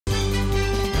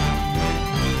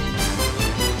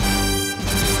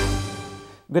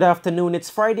Good afternoon, it's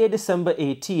Friday, December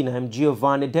 18. I'm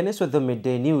Giovanni Dennis with the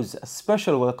Midday News. A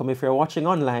special welcome if you're watching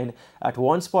online at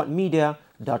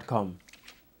onespotmedia.com.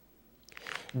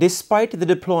 Despite the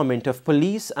deployment of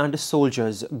police and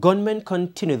soldiers, gunmen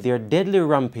continue their deadly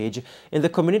rampage in the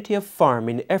community of Farm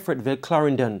in Effortville,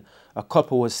 Clarendon. A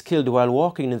couple was killed while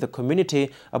walking in the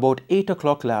community about 8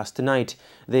 o'clock last night.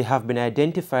 They have been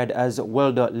identified as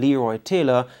welder Leroy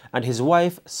Taylor and his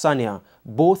wife, Sanya.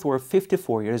 Both were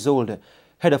 54 years old.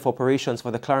 Head of Operations for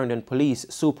the Clarendon Police,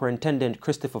 Superintendent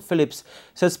Christopher Phillips,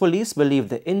 says police believe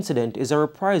the incident is a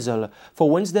reprisal for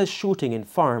Wednesday's shooting in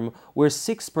Farm, where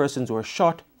 6 persons were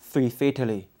shot, 3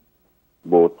 fatally.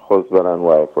 Both husband and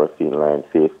wife were seen lying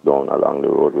face down along the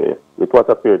roadway with what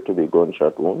appeared to be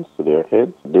gunshot wounds to their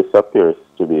heads. This appears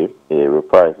to be a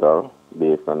reprisal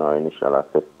based on our initial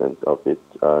assessment of it,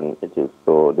 and it is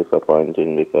so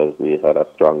disappointing because we had a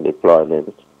strong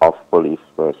deployment of police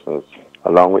persons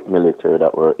along with military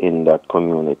that were in that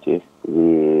community.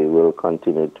 We will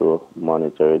continue to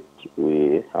monitor it.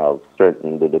 We have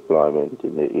strengthened the deployment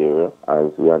in the area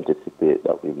as we anticipate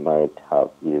that we might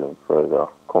have even further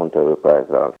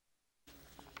counter-reprisals.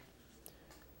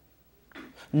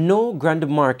 No grand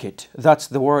market. That's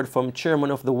the word from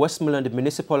Chairman of the Westmoreland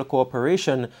Municipal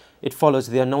Corporation. It follows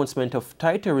the announcement of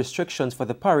tighter restrictions for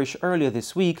the parish earlier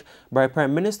this week by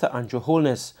Prime Minister Andrew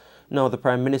Holness. Now, the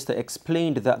Prime Minister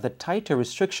explained that the tighter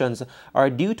restrictions are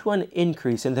due to an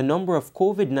increase in the number of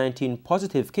COVID-19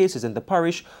 positive cases in the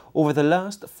parish over the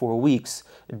last 4 weeks.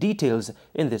 Details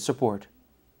in this report.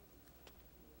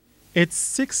 It's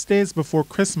 6 days before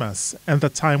Christmas and the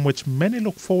time which many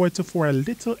look forward to for a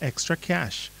little extra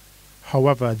cash.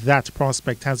 However, that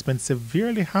prospect has been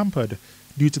severely hampered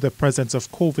due to the presence of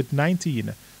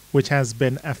COVID-19, which has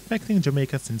been affecting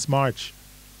Jamaica since March.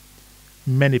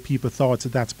 Many people thought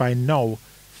that by now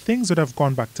things would have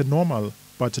gone back to normal,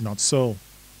 but not so.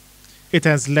 It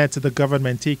has led to the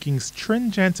government taking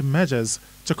stringent measures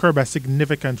to curb a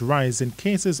significant rise in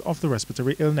cases of the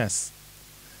respiratory illness.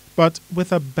 But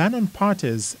with a ban on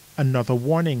parties, another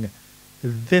warning,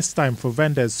 this time for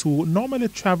vendors who normally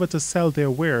travel to sell their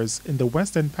wares in the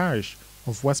western parish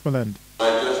of Westmoreland.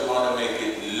 I just want to make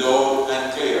it loud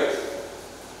and clear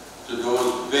to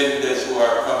those vendors who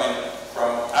are coming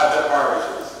from other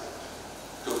parishes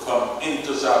to come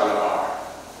into Saglamar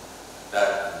that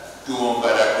don't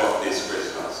bother come this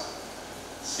Christmas.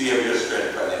 Save your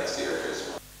strength for next year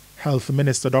Christmas. Health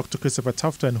Minister Dr. Christopher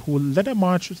Tufton, who led a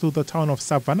march through the town of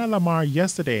Savannah Lamar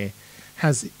yesterday,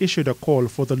 has issued a call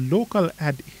for the local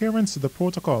adherence to the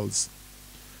protocols.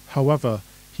 However,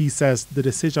 he says the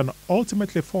decision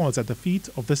ultimately falls at the feet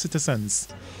of the citizens.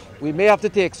 We may have to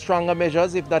take stronger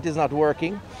measures if that is not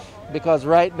working, because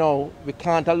right now we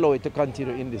can't allow it to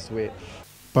continue in this way.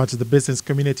 But the business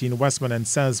community in Westmoreland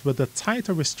says with the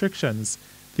tighter restrictions,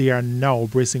 they are now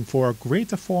bracing for a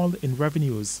greater fall in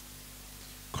revenues.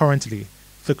 Currently,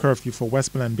 the curfew for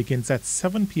Westmoreland begins at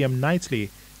 7 p.m.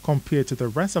 nightly compared to the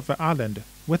rest of the island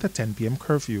with a 10 p.m.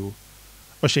 curfew.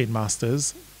 O'Shane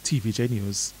Masters, TVJ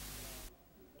News.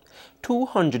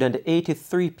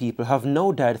 283 people have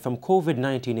now died from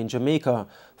COVID-19 in Jamaica.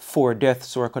 4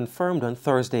 deaths were confirmed on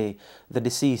Thursday. The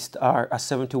deceased are a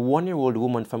 71-year-old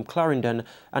woman from Clarendon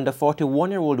and a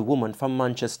 41-year-old woman from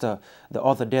Manchester. The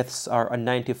other deaths are a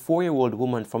 94-year-old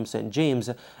woman from St. James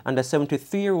and a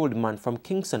 73-year-old man from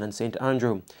Kingston and St.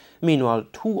 Andrew. Meanwhile,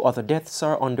 2 other deaths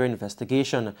are under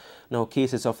investigation. Now,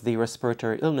 cases of the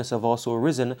respiratory illness have also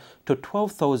risen to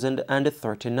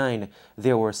 12,039.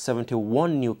 There were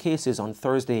 71 new cases on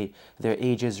Thursday. Their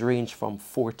ages range from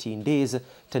 14 days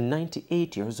to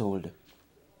 98 years old.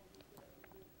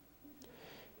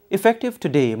 Effective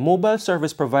today, mobile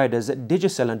service providers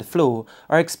Digicel and Flow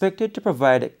are expected to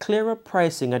provide clearer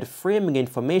pricing and framing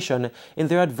information in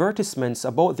their advertisements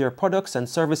about their products and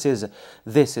services.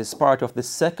 This is part of the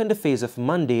second phase of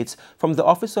mandates from the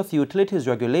Office of Utilities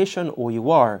Regulation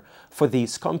 (OUR) for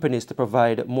these companies to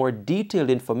provide more detailed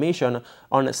information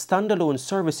on standalone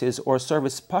services or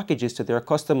service packages to their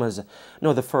customers.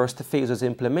 Now, the first phase was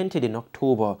implemented in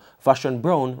October. Vashon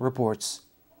Brown reports.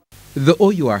 The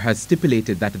OUR has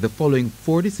stipulated that the following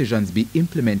 4 decisions be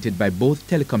implemented by both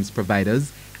telecoms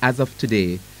providers as of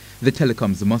today. The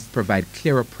telecoms must provide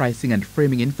clearer pricing and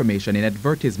framing information in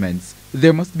advertisements.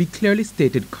 There must be clearly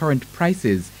stated current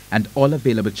prices and all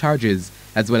available charges,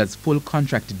 as well as full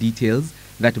contract details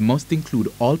that must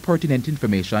include all pertinent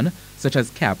information such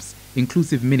as caps,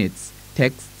 inclusive minutes,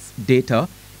 texts, data,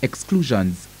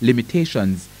 exclusions,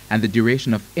 limitations, and the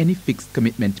duration of any fixed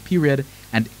commitment period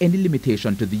and any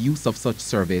limitation to the use of such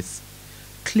service.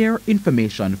 Clear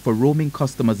information for roaming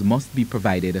customers must be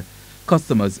provided.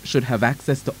 Customers should have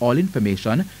access to all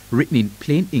information written in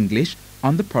plain English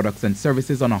on the products and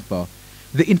services on offer.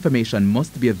 The information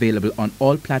must be available on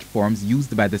all platforms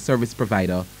used by the service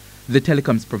provider. The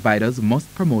telecoms providers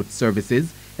must promote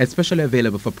services especially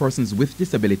available for persons with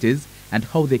disabilities and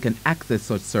how they can access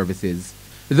such services.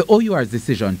 The OUR's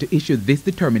decision to issue this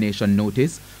determination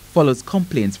notice follows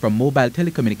complaints from mobile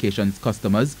telecommunications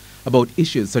customers about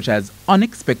issues such as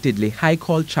unexpectedly high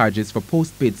call charges for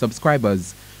postpaid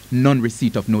subscribers,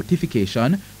 non-receipt of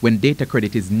notification when data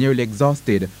credit is nearly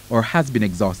exhausted or has been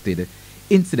exhausted,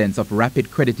 incidents of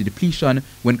rapid credit depletion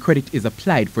when credit is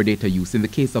applied for data use in the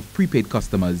case of prepaid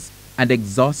customers, and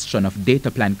exhaustion of data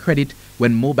plan credit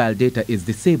when mobile data is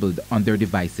disabled on their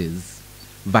devices.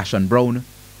 Vashon Brown,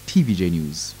 TVJ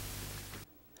News.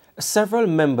 Several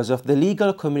members of the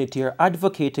legal community are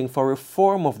advocating for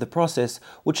reform of the process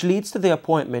which leads to the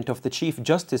appointment of the Chief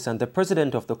Justice and the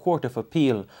President of the Court of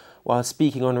Appeal. While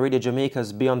speaking on Radio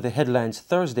Jamaica's Beyond the Headlines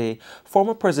Thursday,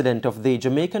 former President of the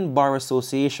Jamaican Bar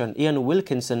Association, Ian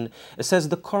Wilkinson, says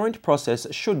the current process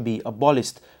should be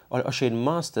abolished. O'Shane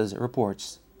Masters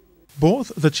reports.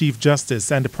 Both the Chief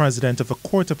Justice and the President of the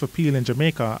Court of Appeal in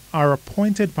Jamaica are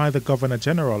appointed by the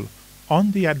Governor-General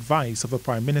on the advice of the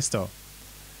Prime Minister.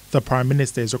 The Prime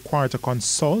Minister is required to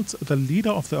consult the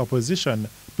Leader of the Opposition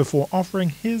before offering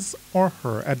his or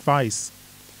her advice.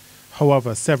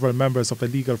 However, several members of the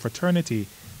legal fraternity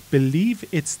believe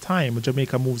it's time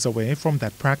Jamaica moves away from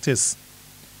that practice.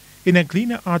 In a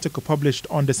Gleaner article published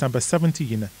on December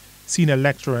 17, Senior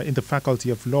Lecturer in the Faculty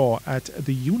of Law at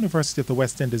the University of the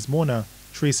West Indies, Mona,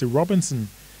 Tracy Robinson,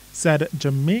 said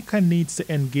Jamaica needs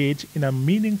to engage in a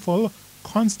meaningful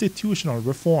constitutional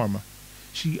reform.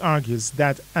 She argues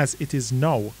that as it is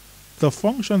now, the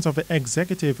functions of the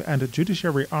executive and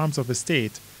judiciary arms of the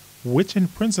state, which in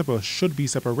principle should be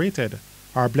separated,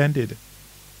 are blended.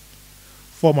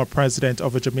 Former President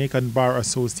of the Jamaican Bar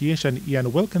Association,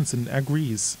 Ian Wilkinson,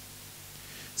 agrees.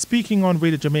 Speaking on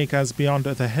Radio Jamaica's Beyond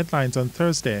the Headlines on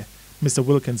Thursday, Mr.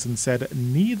 Wilkinson said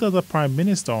neither the Prime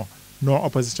Minister nor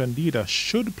opposition leader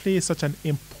should play such an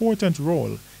important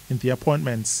role in the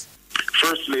appointments.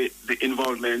 Firstly, the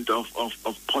involvement of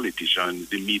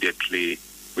politicians immediately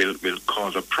will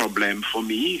cause a problem for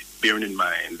me, bearing in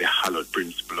mind the hallowed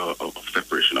principle of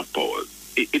separation of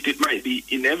powers. It might be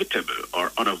inevitable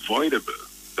or unavoidable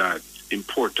that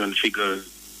important figures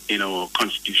in our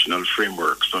constitutional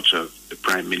framework, such as the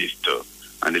Prime Minister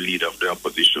and the Leader of the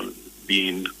Opposition,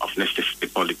 being of necessity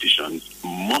politicians,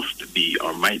 must be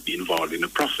or might be involved in the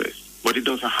process. But it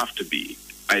doesn't have to be.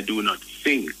 I do not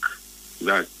think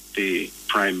that the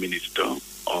Prime Minister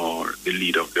or the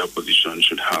Leader of the Opposition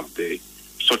should have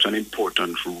such an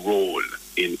important role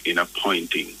in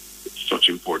appointing such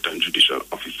important judicial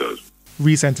officers.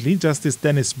 Recently, Justice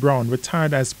Dennis Brown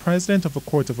retired as President of the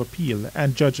Court of Appeal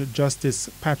and Judge Justice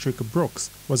Patrick Brooks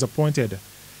was appointed.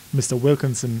 Mr.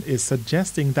 Wilkinson is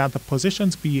suggesting that the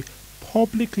positions be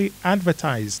publicly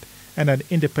advertised and an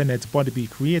independent body be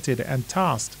created and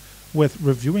tasked with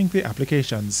reviewing the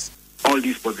applications. All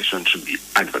these positions should be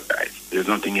advertised. There's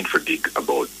nothing infra-dig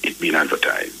about it being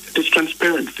advertised. It's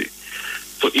transparency.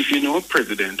 So if you know a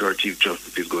president or a chief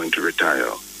justice is going to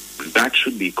retire, that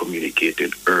should be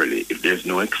communicated early. If there's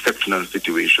no exceptional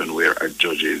situation where a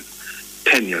judge's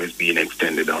tenure is being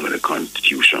extended under the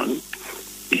Constitution,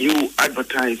 you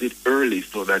advertise it early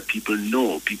so that people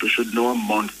know. People should know a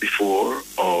month before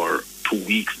or 2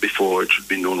 weeks before. It should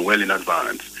be known well in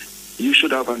advance. You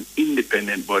should have an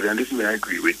independent body, and this is where I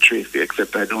agree with Tracy,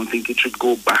 except I don't think it should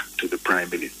go back to the Prime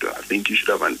Minister. I think you should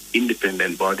have an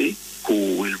independent body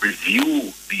who will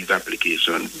review these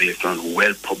applications based on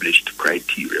well-published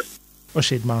criteria.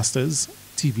 O'Shane Masters,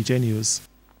 TVJ News.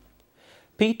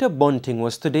 Peter Bunting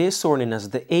was today sworn in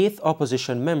as the 8th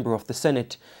opposition member of the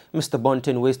Senate. Mr.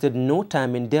 Bunting wasted no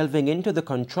time in delving into the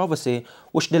controversy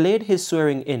which delayed his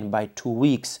swearing in by 2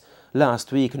 weeks.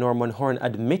 Last week, Norman Horn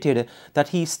admitted that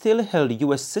he still held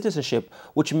U.S. citizenship,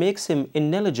 which makes him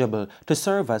ineligible to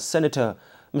serve as senator.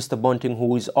 Mr. Bunting,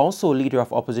 who is also leader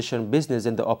of opposition business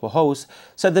in the upper house,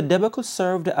 said the debacle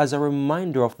served as a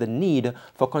reminder of the need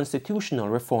for constitutional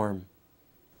reform.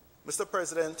 Mr.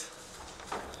 President,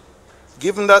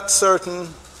 given that certain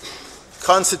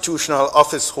constitutional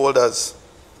office holders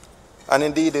and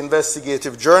indeed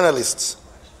investigative journalists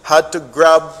had to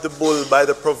grab the bull by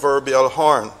the proverbial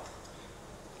horn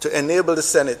to enable the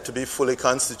Senate to be fully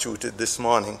constituted this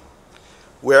morning,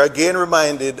 we are again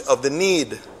reminded of the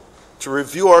need to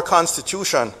review our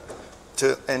Constitution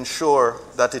to ensure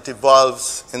that it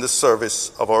evolves in the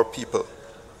service of our people.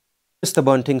 Mr.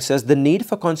 Bunting says the need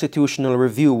for constitutional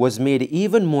review was made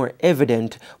even more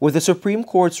evident with the Supreme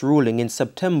Court's ruling in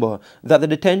September that the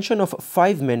detention of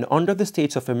 5 men under the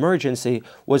states of emergency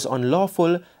was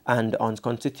unlawful and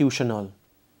unconstitutional.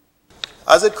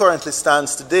 As it currently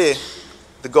stands today,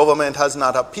 the government has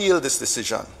not appealed this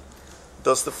decision.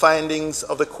 Thus, the findings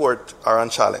of the court are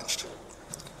unchallenged.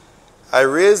 I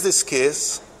raise this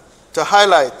case to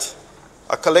highlight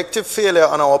a collective failure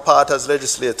on our part as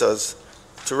legislators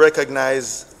to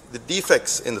recognize the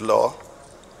defects in the law,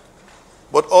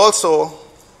 but also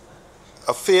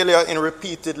a failure in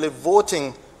repeatedly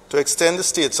voting to extend the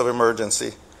states of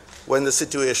emergency when the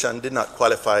situation did not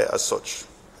qualify as such.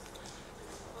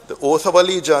 The oath of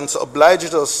allegiance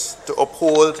obliges us to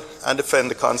uphold and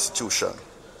defend the Constitution,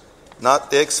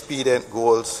 not the expedient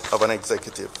goals of an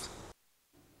executive.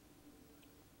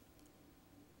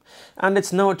 And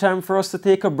it's now time for us to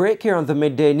take a break here on the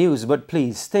Midday News, but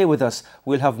please stay with us.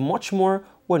 We'll have much more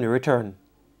when we return.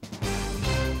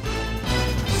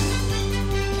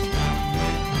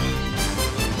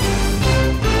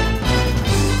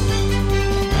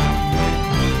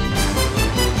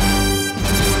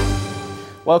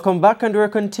 Welcome back, and we're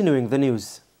continuing the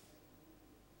news.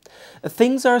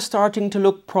 Things are starting to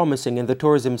look promising in the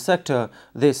tourism sector,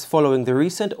 this following the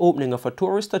recent opening of a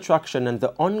tourist attraction and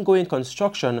the ongoing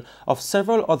construction of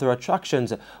several other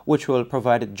attractions which will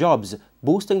provide jobs,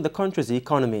 boosting the country's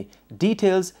economy.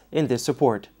 Details in this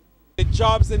report. The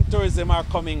jobs in tourism are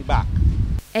coming back.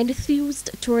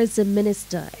 Enthused Tourism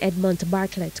Minister Edmund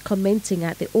Bartlett commenting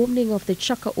at the opening of the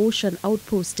Chukka Ocean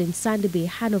Outpost in Sandy Bay,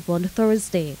 Hanover on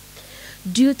Thursday.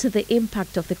 Due to the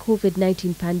impact of the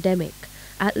COVID-19 pandemic,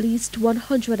 at least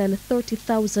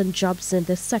 130,000 jobs in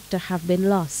the sector have been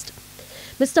lost.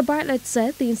 Mr. Bartlett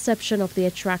said the inception of the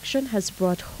attraction has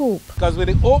brought hope. Because with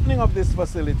the opening of this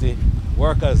facility,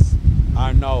 workers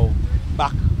are now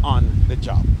back on the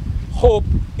job. Hope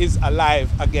is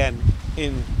alive again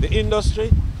in the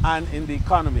industry and in the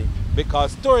economy,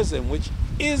 because tourism, which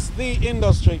is the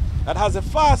industry that has the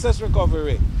fastest recovery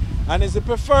rate and is the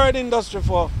preferred industry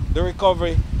for the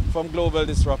recovery from global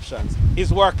disruptions,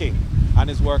 is working. And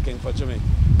is working for Jamaica.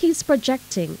 He's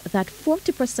projecting that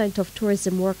 40% of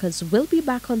tourism workers will be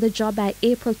back on the job by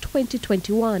April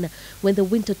 2021 when the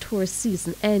winter tourist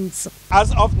season ends.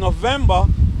 As of November,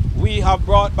 we have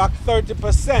brought back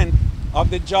 30% of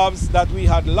the jobs that we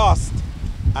had lost,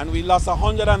 and we lost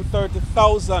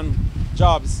 130,000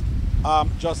 jobs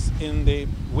just in the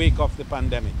wake of the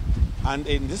pandemic. And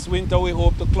in this winter, we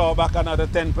hope to claw back another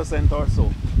 10% or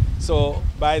so. So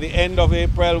by the end of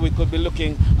April, we could be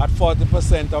looking at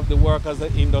 40% of the workers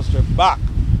in the industry back,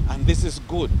 and this is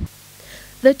good.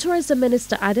 The tourism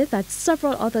minister added that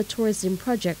several other tourism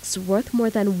projects worth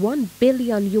more than $1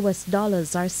 billion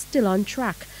are still on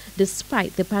track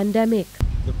despite the pandemic.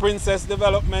 The Princess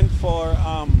development for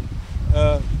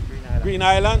Green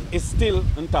Island is still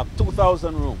on top,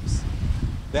 2,000 rooms.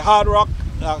 The Hard Rock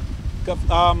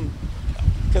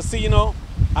Casino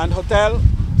and Hotel,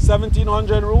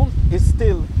 1,700 rooms, is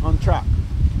still on track.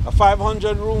 A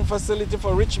 500-room facility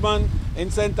for Richmond in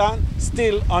St. Anne,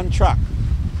 still on track.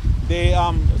 The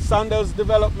Sandals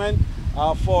development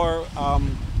for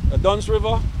Duns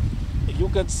River, you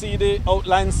could see the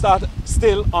outline start,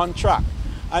 still on track.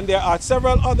 And there are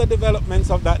several other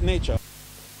developments of that nature.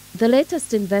 The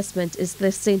latest investment is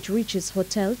the St. Regis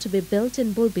Hotel to be built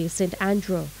in Bull Bay, St.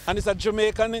 Andrew. And it's a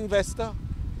Jamaican investor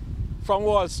from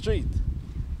Wall Street.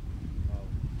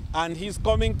 And he's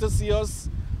coming to see us,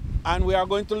 and we are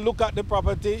going to look at the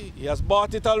property. He has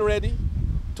bought it already,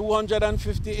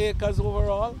 250 acres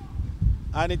overall,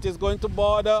 and it is going to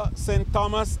border St.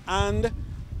 Thomas and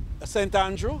St.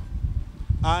 Andrew,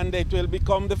 and it will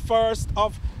become the first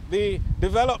of the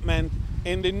development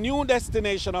in the new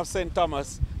destination of St.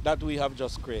 Thomas that we have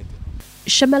just created.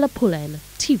 Shamela Pullen,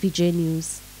 TVJ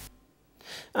News.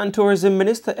 And Tourism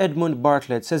Minister Edmund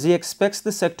Bartlett says he expects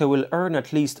the sector will earn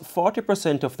at least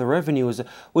 40% of the revenues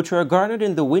which were garnered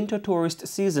in the winter tourist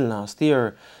season last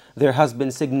year. There has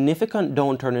been significant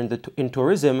downturn in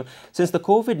tourism since the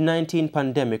COVID-19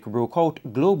 pandemic broke out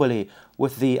globally,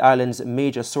 with the island's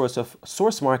major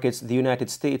source markets, the United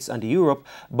States and Europe,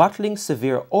 battling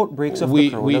severe outbreaks of the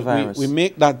coronavirus. We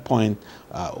make that point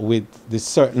with the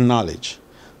certain knowledge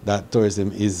that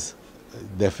tourism is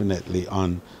definitely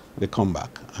on the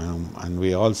comeback, and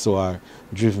we also are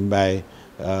driven by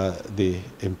the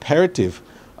imperative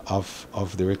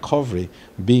of the recovery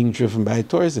being driven by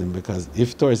tourism, because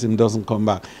if tourism doesn't come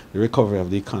back, the recovery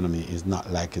of the economy is not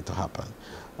likely to happen,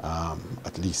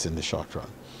 at least in the short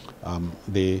run.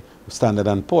 The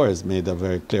Standard & Poor's made a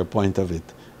very clear point of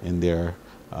it in their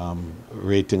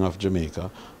rating of Jamaica,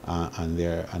 and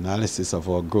their analysis of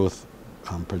our growth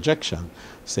projection,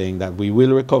 saying that we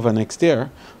will recover next year,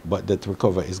 but that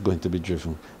recovery is going to be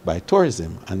driven by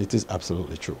tourism, and it is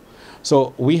absolutely true.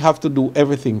 So we have to do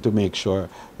everything to make sure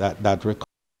that that recovery.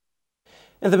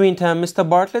 In the meantime, Mr.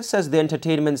 Bartlett says the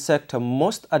entertainment sector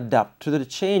must adapt to the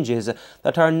changes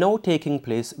that are now taking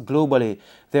place globally.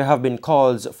 There have been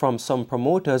calls from some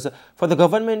promoters for the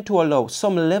government to allow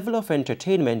some level of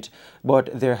entertainment, but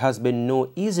there has been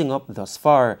no easing up thus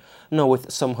far. Now,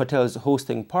 with some hotels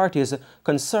hosting parties,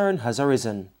 concern has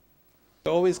arisen.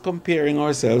 We're always comparing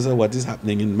ourselves to what is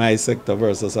happening in my sector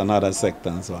versus another sector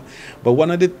and so on. But one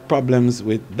of the problems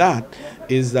with that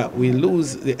is that we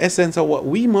lose the essence of what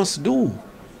we must do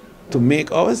to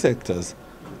make our sectors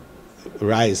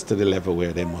rise to the level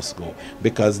where they must go.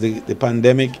 Because the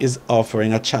pandemic is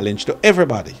offering a challenge to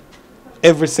everybody.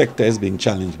 Every sector is being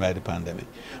challenged by the pandemic.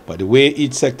 But the way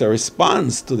each sector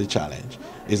responds to the challenge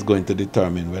is going to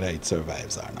determine whether it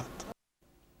survives or not.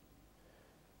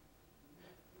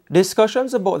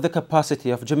 Discussions about the capacity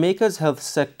of Jamaica's health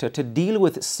sector to deal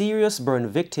with serious burn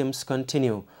victims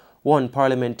continue. One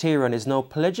parliamentarian is now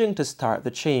pledging to start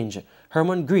the change.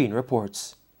 Herman Green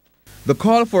reports. The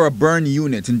call for a burn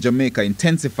unit in Jamaica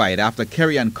intensified after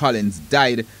Kerry-Ann Collins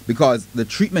died because the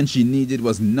treatment she needed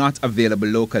was not available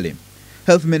locally.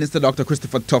 Health Minister Dr.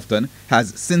 Christopher Tufton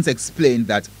has since explained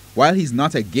that while he's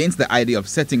not against the idea of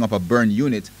setting up a burn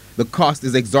unit, the cost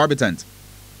is exorbitant.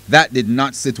 That did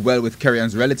not sit well with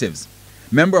Kerry-Ann's relatives.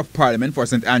 Member of Parliament for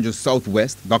St. Andrews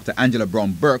Southwest, Dr. Angela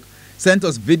Brown-Burke, sent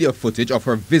us video footage of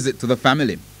her visit to the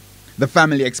family. The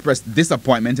family expressed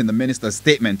disappointment in the minister's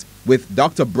statement, with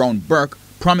Dr. Brown-Burke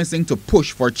promising to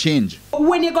push for change.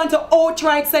 When you're going to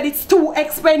outright say it's too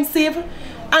expensive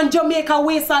and Jamaica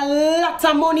wastes a lot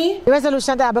of money. The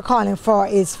resolution that I'll be calling for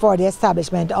is for the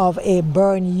establishment of a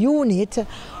burn unit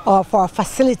or for a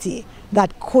facility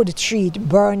that could treat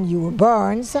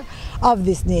burns of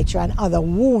this nature and other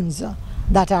wounds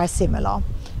that are similar.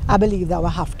 I believe that we'll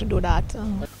have to do that.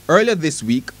 Earlier this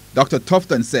week, Dr.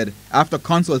 Tufton said after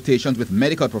consultations with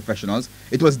medical professionals,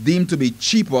 it was deemed to be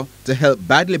cheaper to help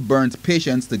badly burned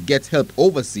patients to get help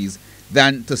overseas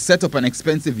than to set up an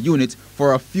expensive unit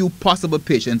for a few possible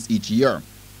patients each year.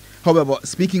 However,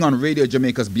 speaking on Radio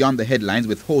Jamaica's Beyond the Headlines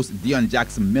with host Dion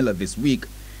Jackson Miller this week,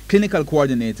 clinical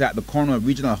coordinator at the Cornwall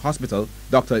Regional Hospital,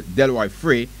 Dr. Delroy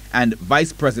Frey, and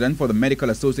Vice President for the Medical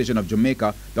Association of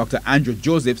Jamaica, Dr. Andrew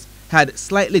Josephs, had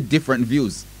slightly different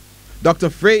views. Dr.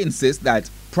 Frey insists that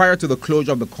prior to the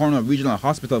closure of the Cornwall Regional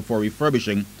Hospital for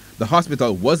refurbishing, the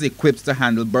hospital was equipped to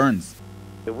handle burns.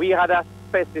 We had a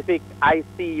specific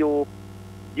ICU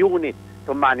unit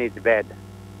to manage bed.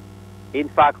 In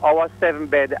fact, our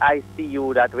 7-bed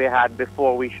ICU that we had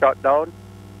before we shut down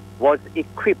was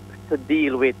equipped to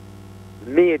deal with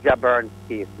major burn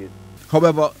cases.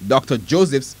 However, Dr.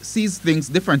 Josephs sees things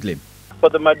differently. For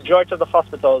the majority of the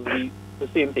hospitals, the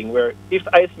same thing, where if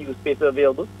ICU space is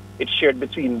available, it's shared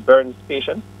between burns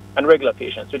patients and regular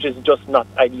patients, which is just not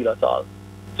ideal at all.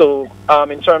 So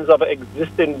in terms of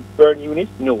existing burn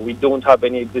units, no, we don't have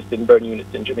any existing burn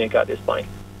units in Jamaica at this point.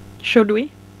 Should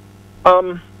we?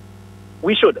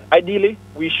 We should. Ideally,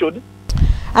 we should.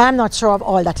 I'm not sure of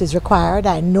all that is required.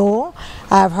 I know,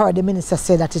 I've heard the minister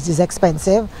say that it is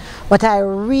expensive, but I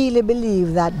really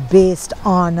believe that based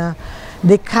on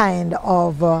the kind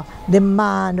of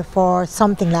demand for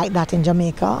something like that in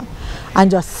Jamaica, and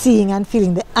just seeing and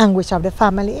feeling the anguish of the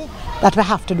family, that we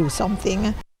have to do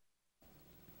something.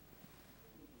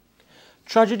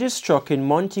 Tragedy struck in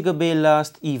Montego Bay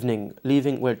last evening,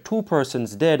 leaving 2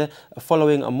 persons dead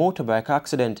following a motorbike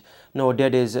accident. Now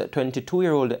dead is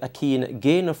 22-year-old Akeen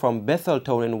Gaynor from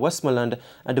Betheltown in Westmoreland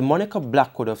and Monica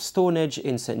Blackwood of Stonehenge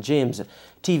in St. James.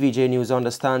 TVJ News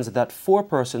understands that 4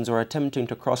 persons were attempting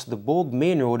to cross the Bogue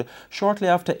Main Road shortly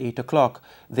after 8 o'clock.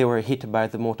 They were hit by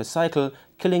the motorcycle,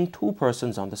 killing 2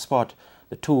 persons on the spot.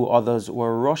 The 2 others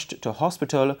were rushed to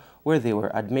hospital where they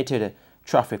were admitted.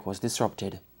 Traffic was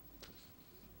disrupted.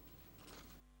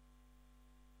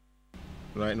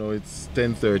 Right now it's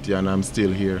 10:30 and I'm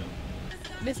still here.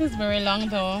 This is very long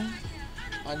though.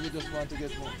 And you just want to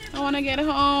get home? I want to get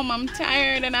home. I'm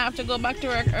tired and I have to go back to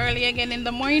work early again in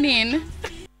the morning.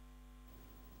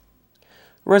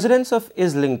 Residents of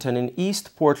Islington in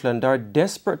East Portland are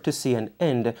desperate to see an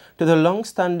end to the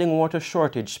long-standing water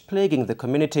shortage plaguing the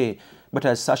community. But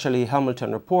as Sasha Lee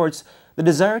Hamilton reports, the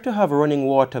desire to have running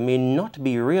water may not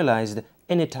be realized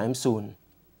anytime soon.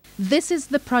 This is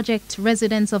the project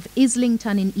residents of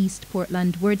Islington in East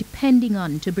Portland were depending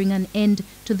on to bring an end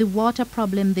to the water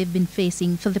problem they've been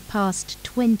facing for the past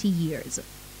 20 years.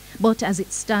 But as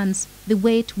it stands, the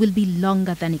wait will be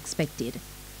longer than expected.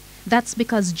 That's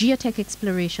because Geotech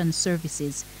Exploration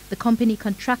Services, the company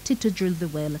contracted to drill the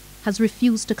well, has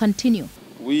refused to continue.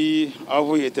 We have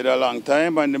waited a long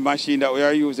time, and the machine that we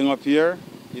are using up here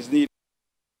is needed.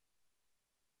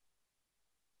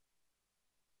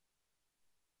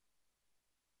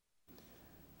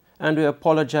 And we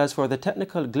apologize for the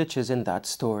technical glitches in that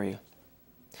story.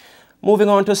 Moving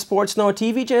on to sports now,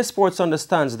 TVJ Sports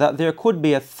understands that there could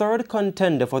be a third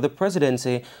contender for the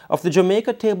presidency of the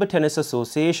Jamaica Table Tennis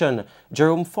Association.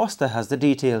 Jerome Foster has the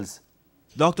details.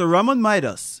 Dr. Ramon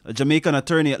Midas, a Jamaican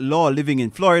attorney at law living in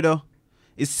Florida,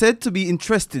 is said to be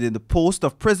interested in the post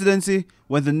of presidency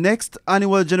when the next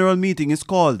annual general meeting is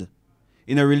called.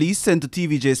 In a release sent to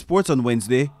TVJ Sports on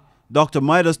Wednesday, Dr.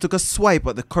 Midas took a swipe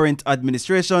at the current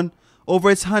administration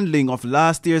over its handling of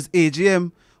last year's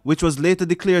AGM, which was later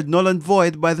declared null and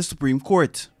void by the Supreme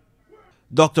Court.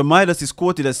 Dr. Midas is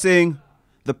quoted as saying,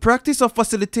 "The practice of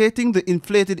facilitating the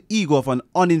inflated ego of an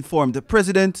uninformed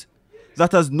president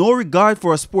that has no regard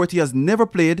for a sport he has never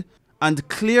played and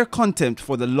clear contempt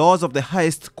for the laws of the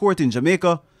highest court in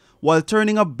Jamaica, while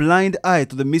turning a blind eye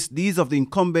to the misdeeds of the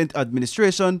incumbent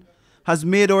administration, has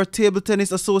made our Table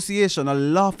Tennis Association a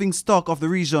laughingstock of the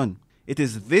region. It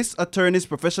is this attorney's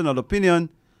professional opinion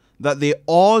that they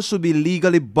all should be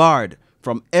legally barred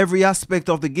from every aspect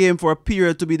of the game for a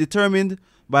period to be determined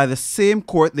by the same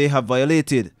court they have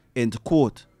violated." End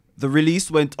quote. The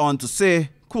release went on to say,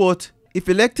 quote, "If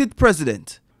elected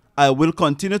president, I will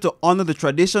continue to honor the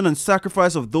tradition and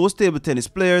sacrifice of those table tennis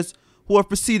players who have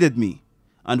preceded me,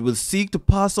 and will seek to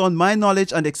pass on my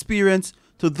knowledge and experience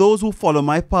to those who follow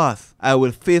my path. I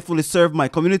will faithfully serve my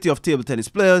community of table tennis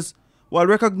players while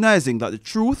recognizing that the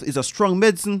truth is a strong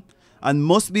medicine and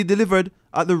must be delivered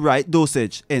at the right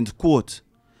dosage." End quote.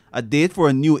 A date for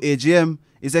a new AGM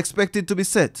is expected to be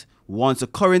set once the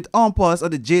current impasse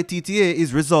at the JTTA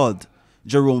is resolved.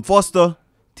 Jerome Foster,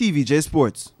 TVJ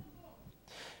Sports.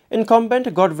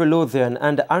 Incumbent Godfrey Lothian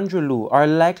and Andrew Liu are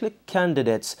likely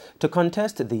candidates to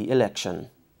contest the election.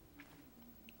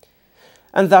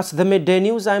 And that's the Midday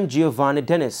News. I'm Giovanni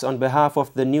Dennis. On behalf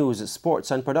of the news,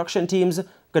 sports and production teams,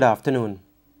 good afternoon.